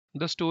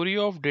The story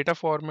of data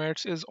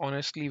formats is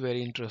honestly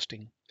very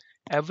interesting.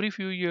 Every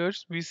few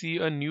years, we see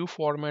a new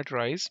format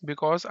rise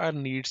because our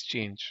needs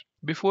change.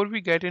 Before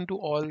we get into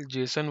all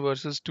JSON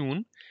versus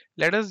TOON,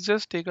 let us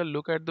just take a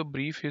look at the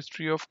brief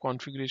history of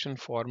configuration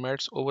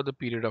formats over the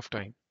period of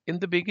time. In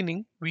the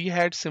beginning, we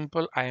had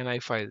simple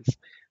INI files.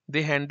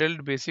 They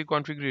handled basic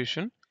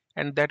configuration,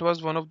 and that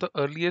was one of the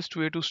earliest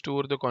way to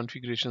store the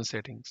configuration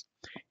settings.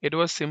 It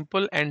was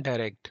simple and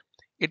direct.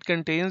 It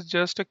contains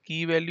just a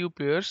key value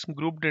pairs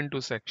grouped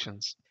into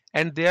sections,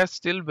 and they are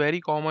still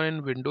very common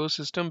in Windows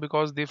system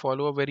because they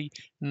follow a very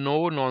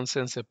no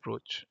nonsense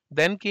approach.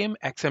 Then came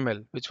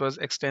XML, which was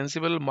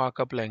extensible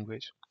markup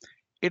language.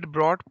 It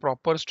brought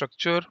proper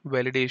structure,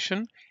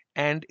 validation,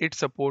 and it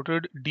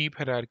supported deep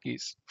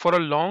hierarchies. For a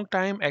long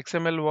time,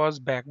 XML was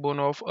backbone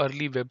of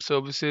early web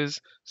services,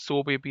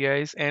 SOAP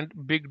APIs, and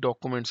big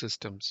document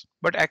systems.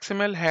 But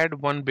XML had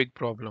one big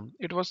problem.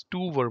 It was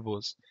too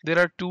verbose. There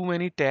are too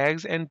many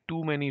tags and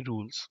too many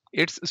rules.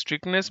 Its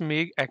strictness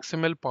made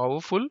XML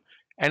powerful,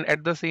 and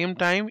at the same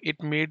time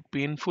it made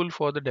painful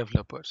for the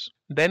developers.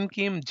 Then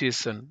came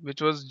JSON, which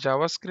was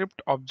JavaScript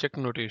object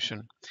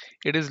notation.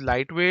 It is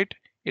lightweight,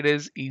 it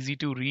is easy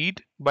to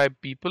read by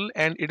people,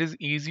 and it is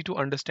easy to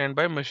understand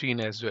by machine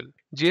as well.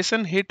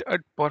 JSON hit a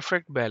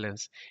perfect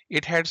balance.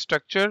 It had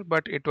structure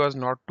but it was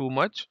not too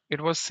much.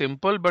 It was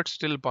simple but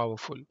still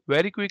powerful.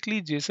 Very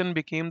quickly JSON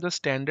became the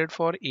standard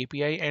for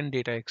API and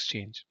data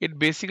exchange. It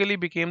basically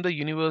became the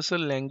universal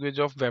language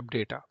of web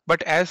data.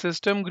 But as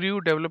system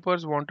grew,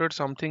 developers wanted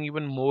something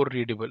even more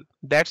readable.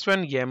 That's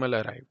when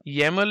YAML arrived.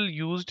 YAML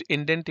used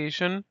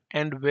indentation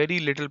and very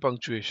little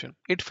punctuation.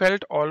 It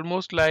felt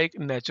almost like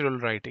natural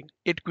writing.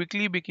 It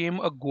quickly became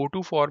a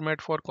go-to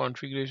format for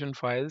configuration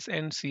files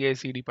and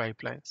CI/CD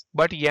pipelines.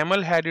 But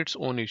YAML had its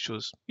own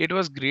issues. It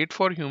was great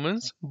for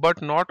humans,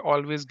 but not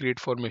always great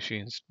for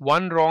machines.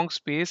 One wrong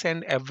space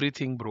and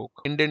everything broke.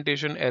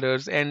 Indentation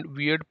errors and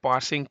weird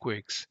parsing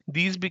quirks.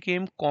 These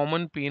became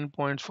common pain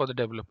points for the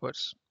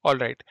developers.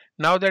 Alright,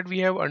 now that we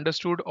have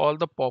understood all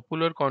the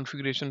popular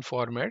configuration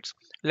formats,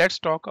 let's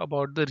talk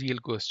about the real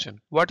question.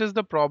 What is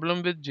the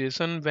problem with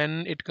JSON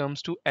when it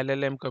comes to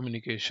LLM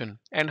communication,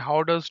 and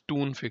how does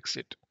Toon fix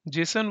it?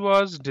 JSON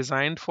was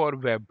designed for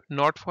web,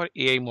 not for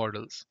AI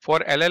models. For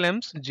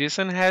LLMs,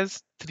 JSON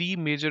has three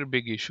major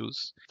big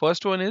issues.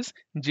 First one is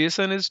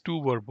JSON is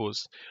too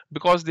verbose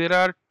because there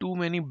are too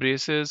many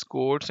braces,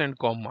 quotes, and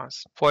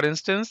commas. For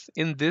instance,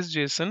 in this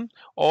JSON,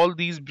 all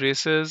these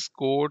braces,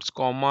 quotes,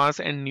 commas,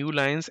 and new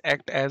lines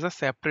act as a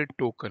separate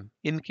token.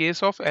 In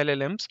case of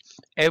LLMs,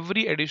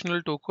 every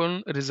additional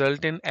token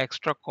result in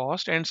extra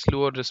cost and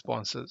slower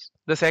responses.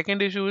 The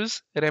second issue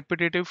is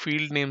repetitive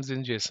field names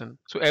in JSON.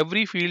 So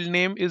every field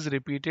name is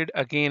repeated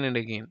again and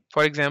again.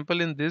 For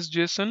example, in this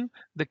JSON,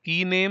 the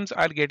key names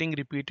are getting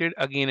repeated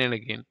again and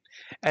again.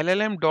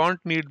 LLM don't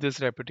need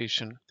this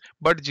repetition,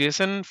 but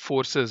JSON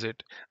forces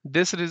it.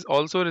 This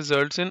also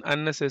results in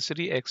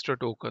unnecessary extra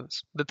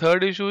tokens. The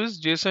third issue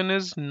is JSON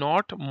is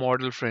not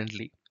model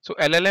friendly. So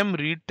LLM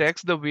read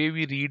text the way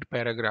we read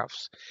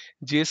paragraphs.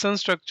 JSON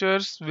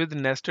structures with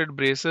nested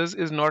braces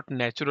is not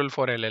natural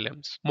for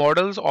LLMs.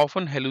 Models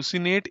often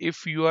hallucinate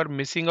if you are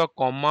missing a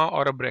comma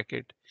or a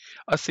bracket.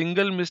 A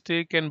single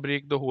mistake can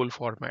break the whole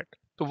format.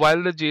 So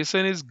while the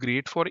JSON is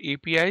great for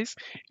APIs,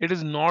 it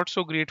is not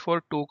so great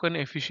for token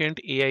efficient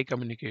AI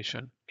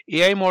communication.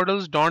 AI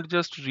models don't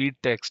just read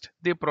text,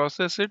 they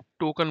process it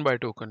token by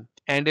token.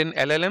 And in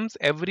LLMs,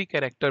 every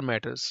character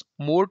matters.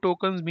 More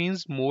tokens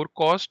means more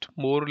cost,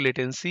 more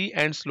latency,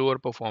 and slower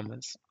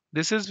performance.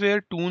 This is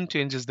where Toon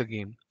changes the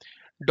game.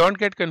 Don't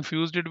get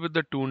confused it with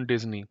the Toon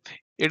Disney.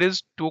 It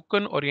is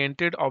token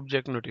oriented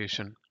object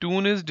notation.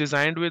 Toon is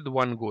designed with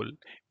one goal: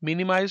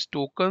 minimize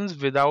tokens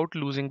without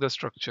losing the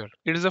structure.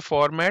 It is a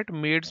format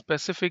made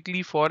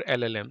specifically for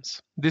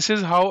LLMs. This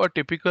is how a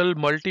typical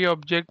multi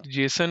object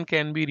JSON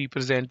can be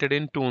represented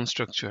in Toon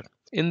structure.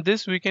 In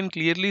this, we can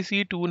clearly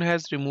see Toon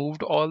has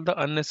removed all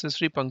the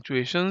unnecessary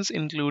punctuations,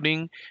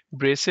 including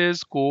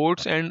braces,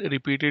 quotes, and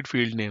repeated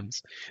field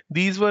names.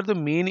 These were the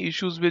main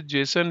issues with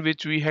JSON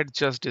which we had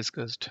just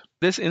discussed.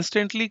 This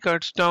instantly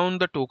cuts down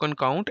the token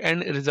count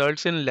and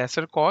results in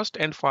lesser cost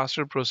and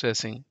faster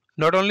processing.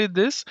 Not only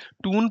this,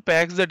 Toon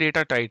packs the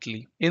data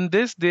tightly. In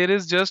this, there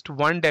is just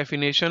one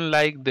definition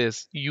like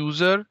this: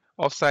 user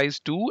of size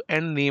 2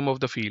 and name of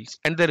the fields,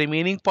 and the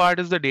remaining part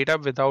is the data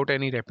without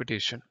any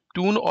repetition.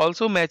 Toon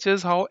also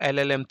matches how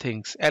LLM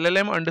thinks.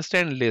 LLM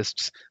understand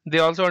lists. They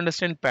also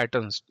understand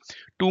patterns.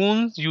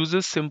 Toon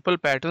uses simple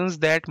patterns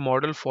that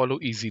model follow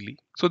easily.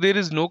 So there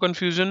is no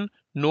confusion,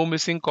 no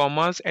missing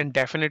commas, and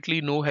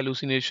definitely no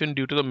hallucination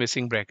due to the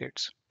missing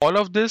brackets. All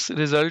of this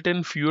result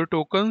in fewer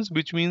tokens,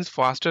 which means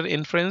faster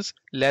inference,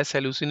 less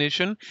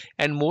hallucination,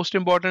 and most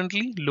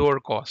importantly,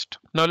 lower cost.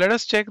 Now let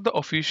us check the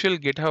official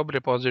GitHub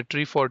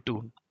repository for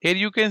Toon. Here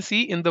you can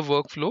see in the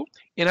workflow,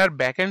 in our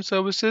backend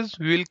services,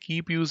 we will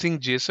keep using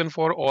JSON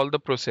for all the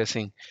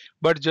processing.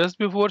 But just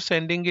before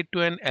sending it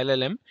to an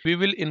LLM, we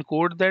will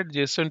encode that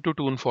JSON to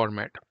Toon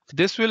format.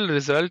 This will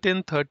result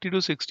in 30 to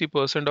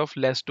 60% of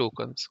less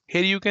tokens.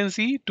 Here you can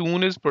see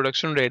Toon is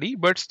production ready,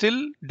 but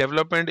still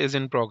development is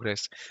in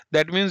progress.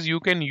 That means you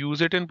can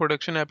use it in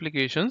production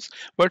applications,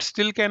 but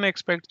still can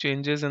expect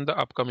changes in the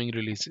upcoming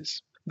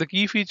releases. The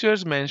key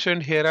features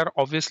mentioned here are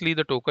obviously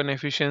the token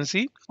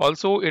efficiency.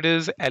 Also, it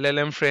is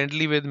LLM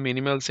friendly with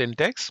minimal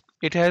syntax.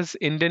 It has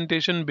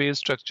indentation based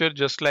structure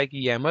just like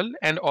YAML,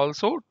 and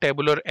also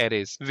tabular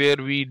arrays where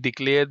we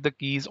declare the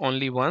keys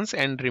only once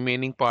and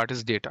remaining part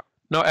is data.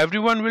 Now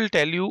everyone will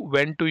tell you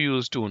when to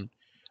use Toon,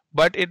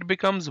 but it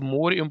becomes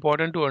more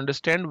important to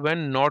understand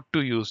when not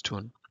to use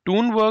Toon.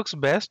 Toon works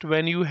best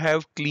when you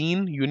have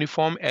clean,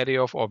 uniform array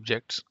of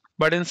objects.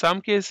 But in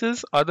some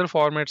cases, other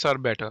formats are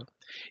better.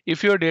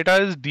 If your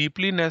data is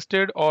deeply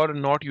nested or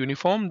not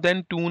uniform,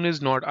 then Toon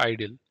is not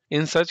ideal.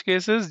 In such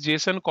cases,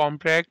 JSON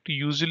Compact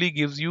usually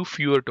gives you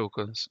fewer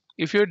tokens.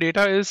 If your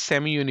data is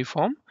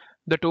semi-uniform,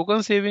 the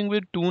token saving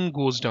with Toon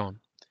goes down.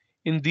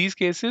 In these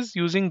cases,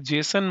 using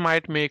JSON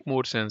might make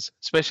more sense,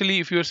 especially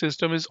if your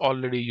system is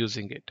already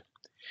using it.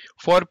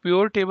 For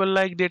pure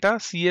table-like data,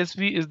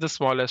 CSV is the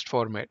smallest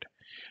format.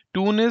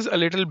 Toon is a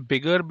little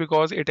bigger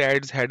because it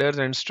adds headers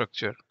and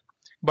structure.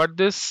 But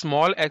this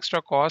small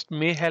extra cost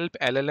may help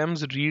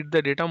LLMs read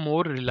the data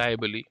more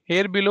reliably.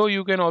 Here below,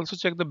 you can also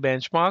check the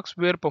benchmarks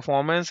where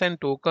performance and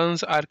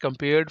tokens are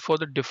compared for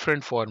the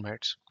different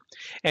formats.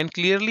 And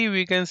clearly,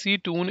 we can see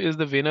Toon is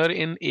the winner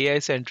in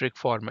AI-centric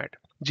format.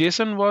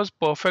 JSON was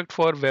perfect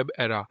for web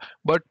era,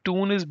 but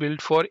Toon is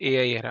built for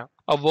AI era.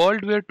 A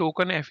world where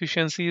token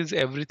efficiency is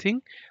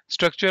everything,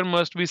 structure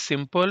must be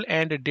simple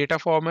and data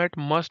format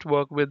must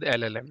work with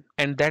LLM.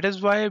 And that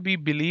is why we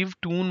believe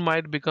Toon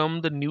might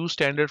become the new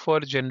standard for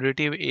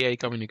generative AI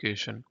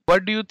communication.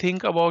 What do you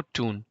think about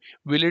Toon?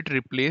 Will it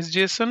replace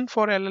JSON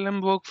for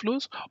LLM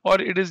workflows, or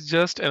it is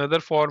just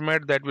another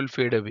format that will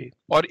fade away?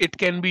 Or it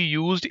can be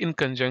used in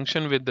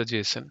conjunction with the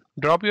JSON?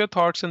 Drop your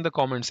thoughts in the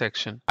comment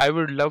section. I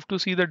would love to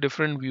see the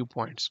different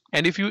viewpoints.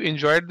 And if you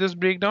enjoyed this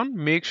breakdown,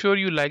 make sure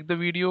you like the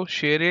video,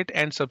 share it,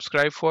 and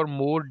subscribe for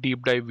more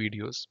deep dive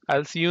videos.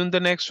 I'll see you in the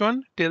next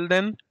one. Till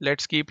then,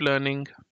 let's keep learning.